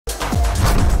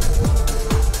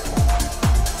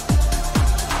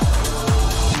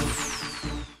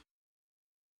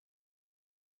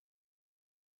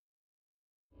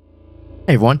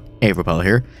Hey everyone, Repeller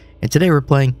here, and today we're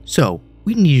playing So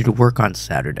We Need You to Work on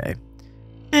Saturday.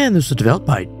 And this was developed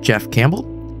by Jeff Campbell,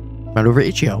 found over at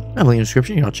itch.io. I have a link in the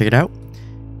description, you can check it out.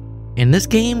 In this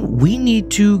game, we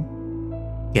need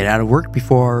to get out of work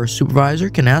before our supervisor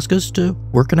can ask us to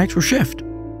work an extra shift.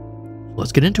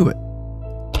 Let's get into it.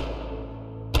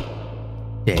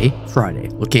 Day, Friday.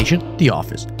 Location, the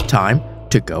office. Time,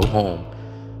 to go home.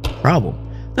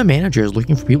 Problem, the manager is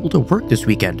looking for people to work this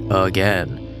weekend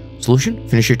again. Solution,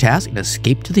 finish your task and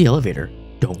escape to the elevator.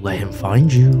 Don't let him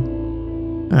find you.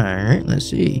 Alright, let's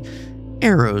see.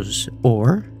 Arrows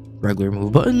or regular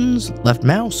move buttons, left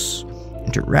mouse,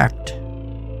 interact.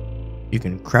 You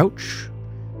can crouch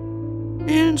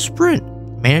and sprint.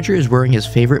 Manager is wearing his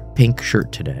favorite pink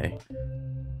shirt today.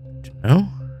 Good to know.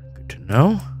 Good to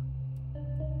know.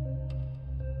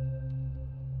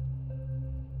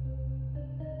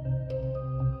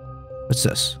 What's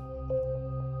this?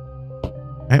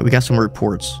 Alright, we got some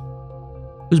reports.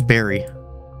 Who's Barry? Are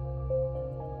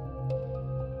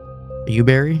you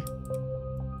Barry?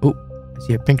 Oh, I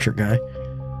see a pink shirt guy.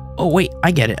 Oh, wait,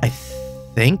 I get it. I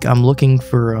think I'm looking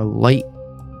for a light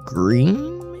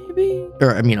green, maybe?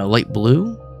 Or, I mean, a light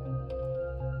blue?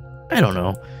 I don't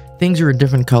know. Things are in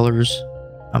different colors.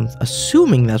 I'm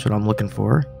assuming that's what I'm looking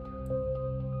for.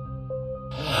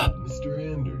 Mr.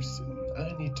 Anderson,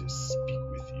 I need to speak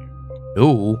with you.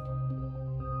 No.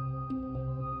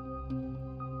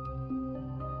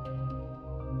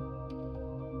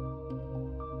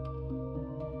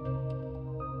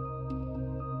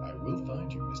 I will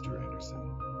find you, Mr. Anderson.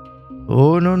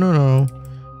 Oh, no, no, no.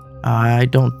 I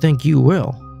don't think you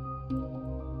will.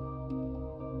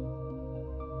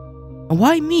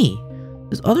 Why me?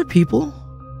 There's other people.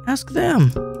 Ask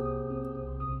them.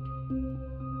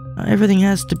 Not everything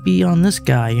has to be on this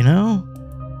guy, you know?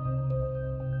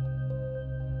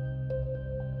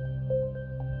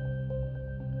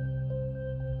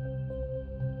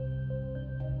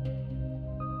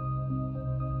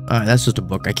 Alright, that's just a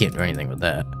book. I can't do anything with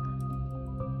that.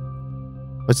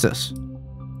 What's this?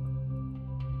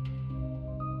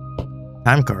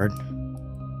 Time card.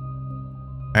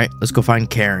 Alright, let's go find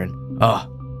Karen. Oh,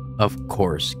 of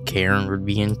course, Karen would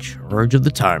be in charge of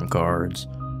the time cards.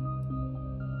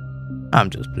 I'm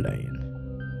just playing.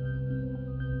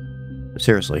 But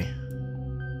seriously.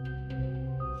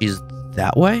 She's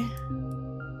that way?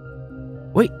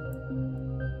 Wait.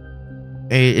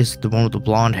 Hey, is the one with the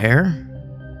blonde hair?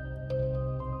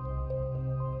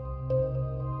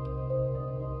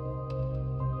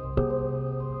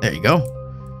 There you go.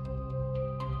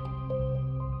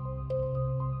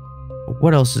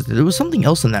 What else is there? There was something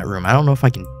else in that room. I don't know if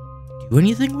I can do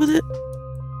anything with it.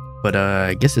 But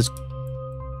I guess it's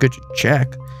good to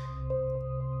check.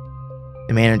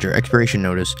 The manager, expiration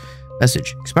notice.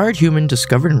 Message. Expired human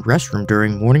discovered in restroom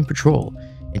during morning patrol.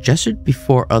 Ingested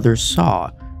before others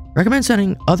saw. Recommend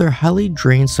sending other highly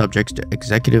drained subjects to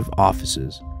executive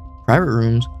offices. Private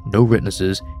rooms, no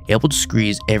witnesses, able to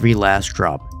squeeze every last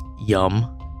drop.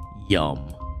 Yum.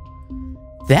 Yum.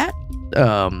 That,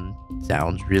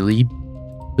 sounds really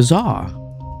bizarre.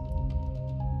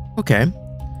 Okay.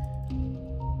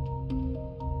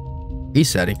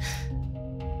 Resetting.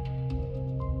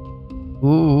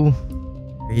 Ooh.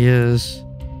 There he is.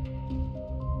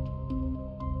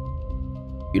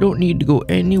 You don't need to go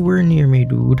anywhere near me,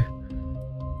 dude.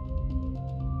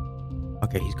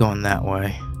 Okay, he's going that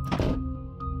way.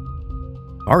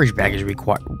 Garbage bag is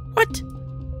required. What?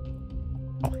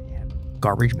 Oh, yeah.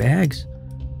 Garbage bags?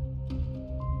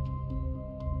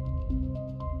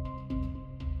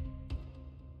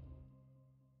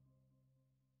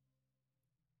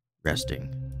 Resting.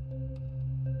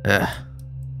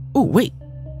 Oh, wait.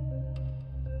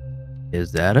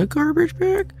 Is that a garbage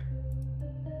bag?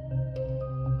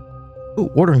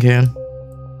 Oh, watering can.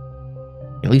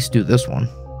 At least do this one.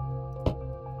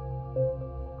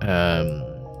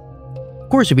 Of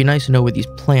course, it'd be nice to know where these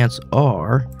plants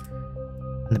are.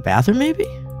 In the bathroom, maybe?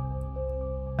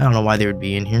 I don't know why they would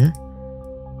be in here.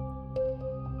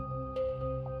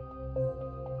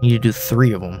 Need to do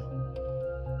 3 of them.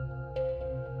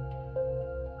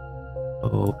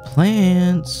 Oh,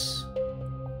 plants.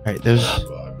 Alright, there's...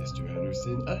 Goodbye, Mr.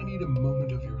 Anderson. I need a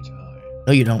moment of your time.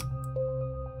 No, you don't.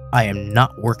 I am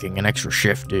not working an extra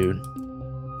shift, dude.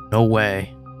 No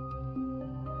way.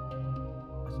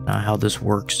 That's not how this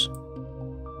works. You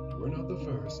are not the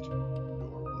first, nor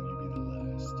will you be the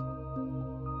last.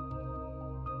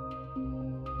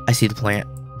 I see the plant,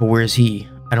 but where is he?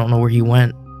 I don't know where he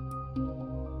went.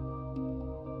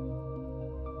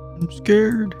 I'm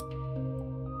scared.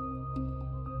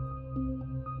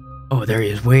 Oh, there he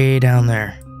is, way down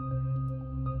there.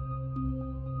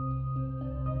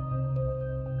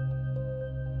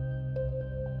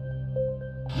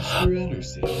 Mr.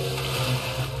 Anderson.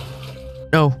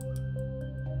 No.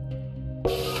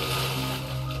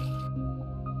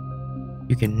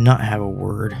 You cannot have a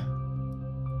word.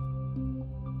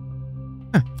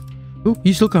 Huh. Oh,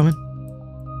 he's still coming.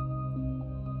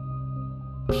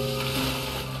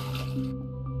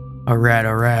 Alright,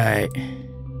 alright.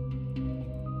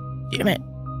 Damn it.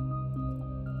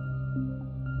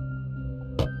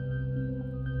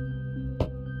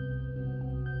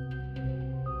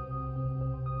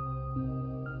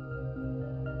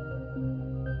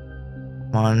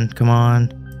 Come on, come on.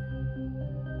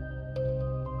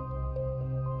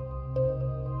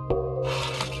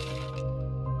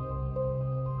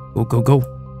 Go, go, go.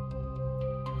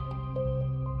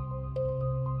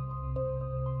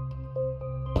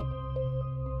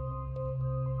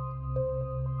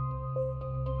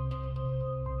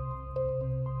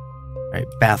 Alright,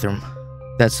 bathroom.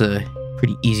 That's a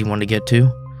pretty easy one to get to.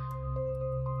 As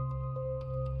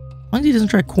long as he doesn't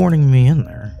try cornering me in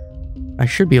there, I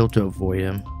should be able to avoid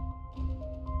him.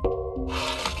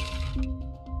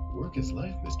 Work is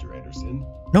life, Mr. Anderson.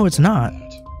 No, it's not.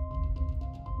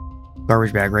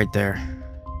 Garbage bag right there.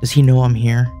 Does he know I'm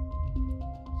here?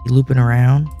 Is he looping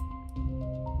around?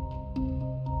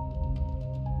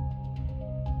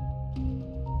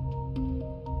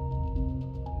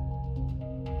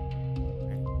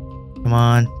 Come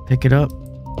on, pick it up.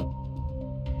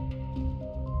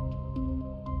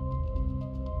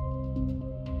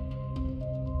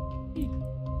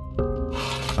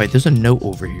 Wait, there's a note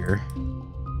over here.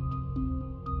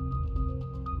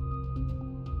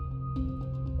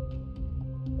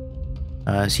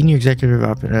 Senior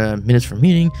executive minutes from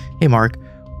meeting. Hey Mark,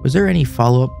 was there any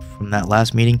follow-up from that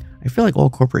last meeting? I feel like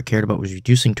all corporate cared about was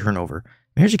reducing turnover.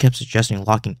 Manager kept suggesting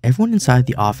locking everyone inside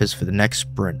the office for the next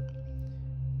sprint.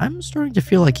 I'm starting to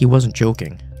feel like he wasn't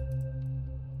joking.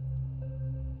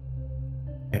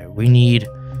 Okay, we need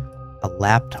a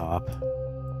laptop.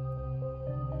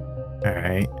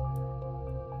 Alright.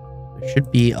 There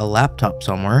should be a laptop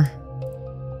somewhere.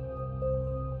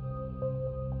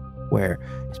 Where?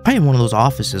 It's probably in one of those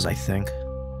offices, I think. Is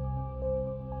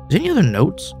there any other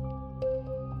notes?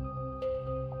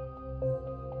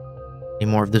 Any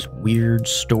more of this weird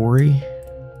story?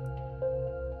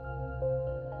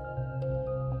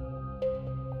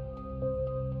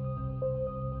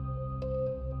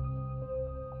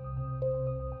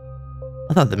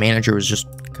 I thought the manager was just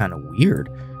kind of weird.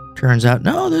 Turns out,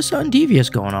 no, there's something devious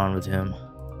going on with him.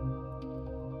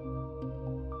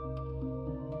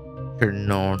 Should have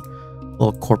known.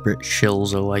 Little corporate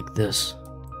shills are like this.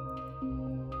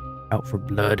 Out for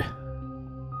blood.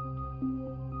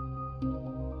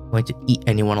 Going to eat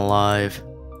anyone alive.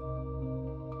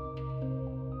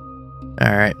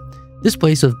 Alright. This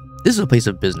is a place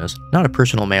of business, not a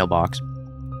personal mailbox.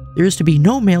 There is to be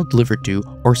no mail delivered to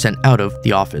or sent out of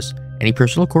the office. Any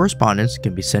personal correspondence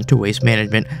can be sent to waste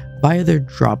management via their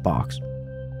Dropbox,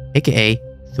 aka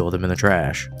throw them in the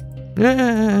trash.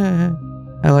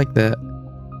 I like that.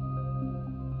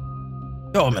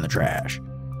 Throw them in the trash.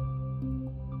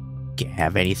 Can't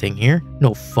have anything here.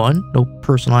 No fun, no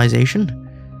personalization.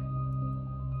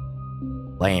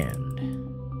 Land.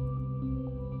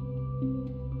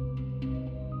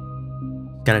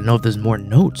 Gotta know if there's more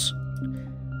notes.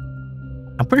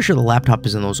 I'm pretty sure the laptop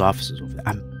is in those offices over there.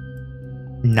 I'm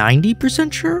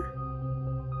 90% sure?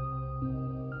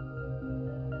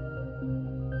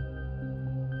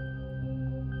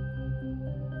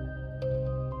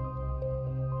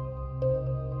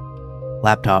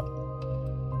 Laptop.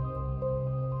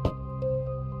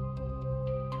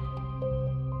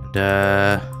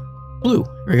 And, blue.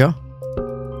 Here we go.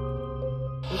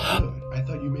 Oh, good. I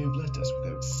thought you may have left us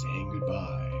without saying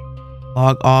goodbye.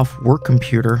 Log off work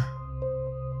computer.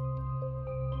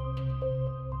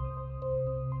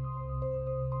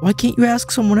 Why can't you ask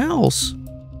someone else?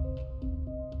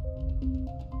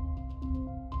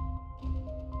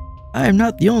 I am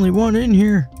not the only one in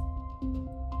here.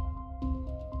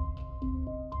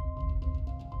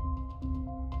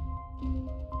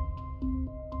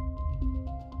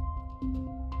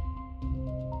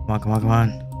 Come on, come on, come on.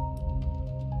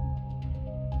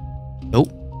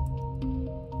 Nope.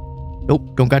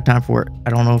 Nope, don't got time for it. I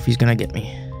don't know if he's gonna get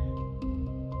me.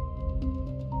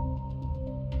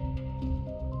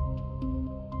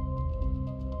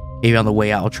 Maybe on the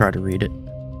way out, I'll try to read it.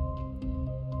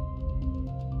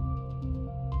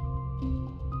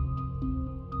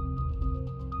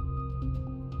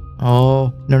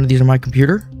 Oh, none of these are my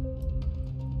computer?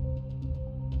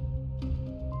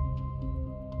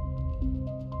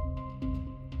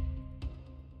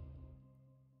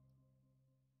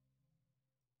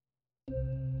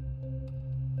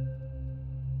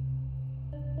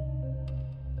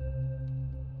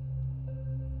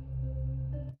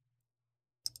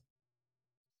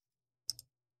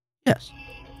 Yes.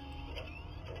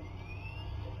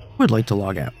 Would like to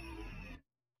log out.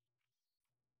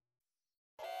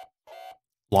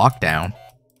 Lockdown.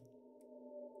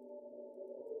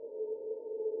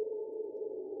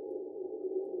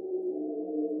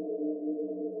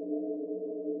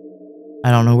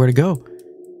 I don't know where to go.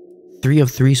 3 of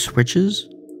 3 switches?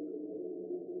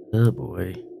 Oh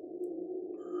boy.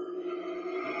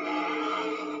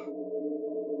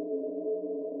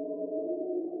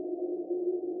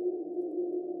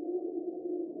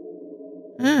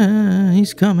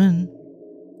 He's coming.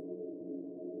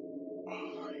 I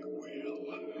will have you.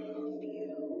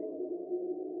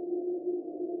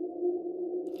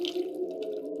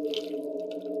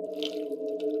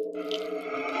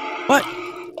 What? I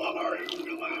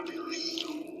will have your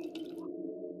soul.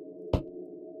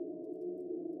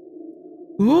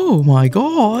 Oh my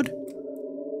god.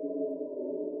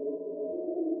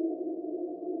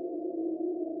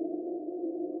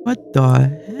 What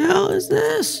the hell is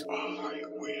this? I will have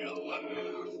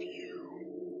you.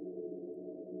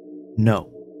 No.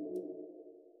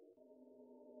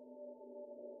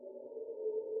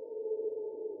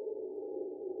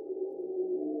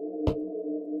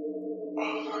 I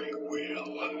will have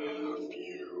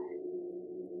you.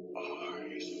 I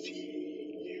see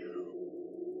you.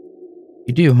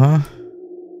 You do, huh?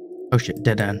 Oh shit,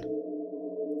 dead end.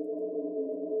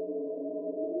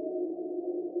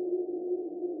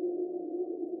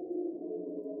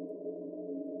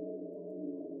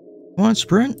 You want to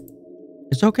sprint?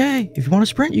 It's okay. If you want to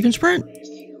sprint, you can sprint. Face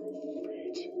your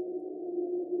fate.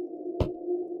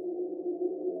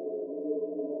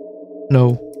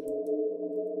 No.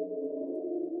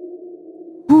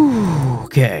 Whew,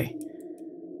 okay.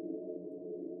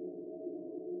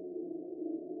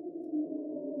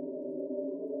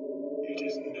 It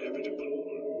is inevitable,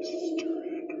 Mr.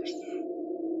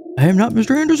 Anderson. I am not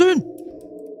Mr. Anderson.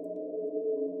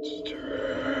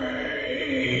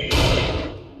 Stay.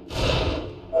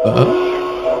 Uh-oh.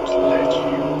 Let you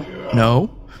go.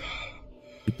 No.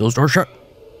 Keep those doors shut.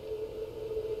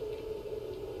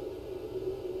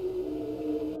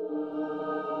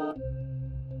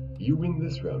 You win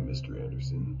this round, Mr.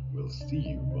 Anderson. We'll see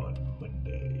you on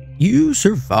Monday. You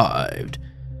survived.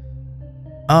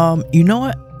 You know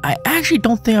what? I actually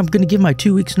don't think I'm gonna give my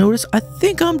 2 weeks notice. I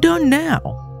think I'm done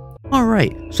now.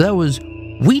 Alright, so that was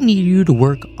we need you to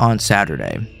work on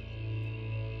Saturday.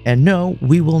 And no,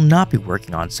 we will not be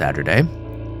working on Saturday.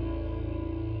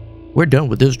 We're done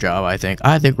with this job, I think.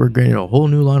 I think we're getting a whole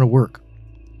new line of work.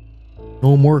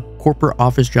 No more corporate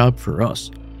office job for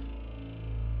us.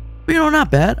 But, you know,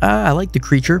 not bad. I like the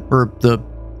creature, or the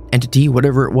entity,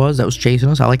 whatever it was that was chasing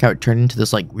us. I like how it turned into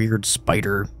this, like, weird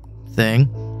spider thing.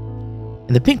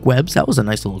 And the pink webs, that was a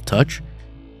nice little touch.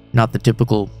 Not the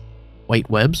typical white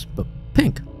webs, but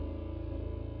pink.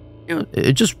 You know,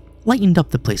 it just lightened up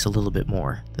the place a little bit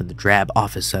more than the drab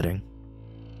office setting.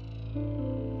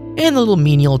 And the little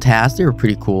menial tasks, they were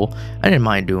pretty cool. I didn't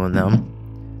mind doing them.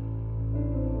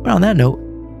 But on that note,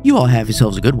 you all have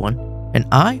yourselves a good one, and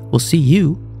I will see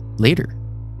you later.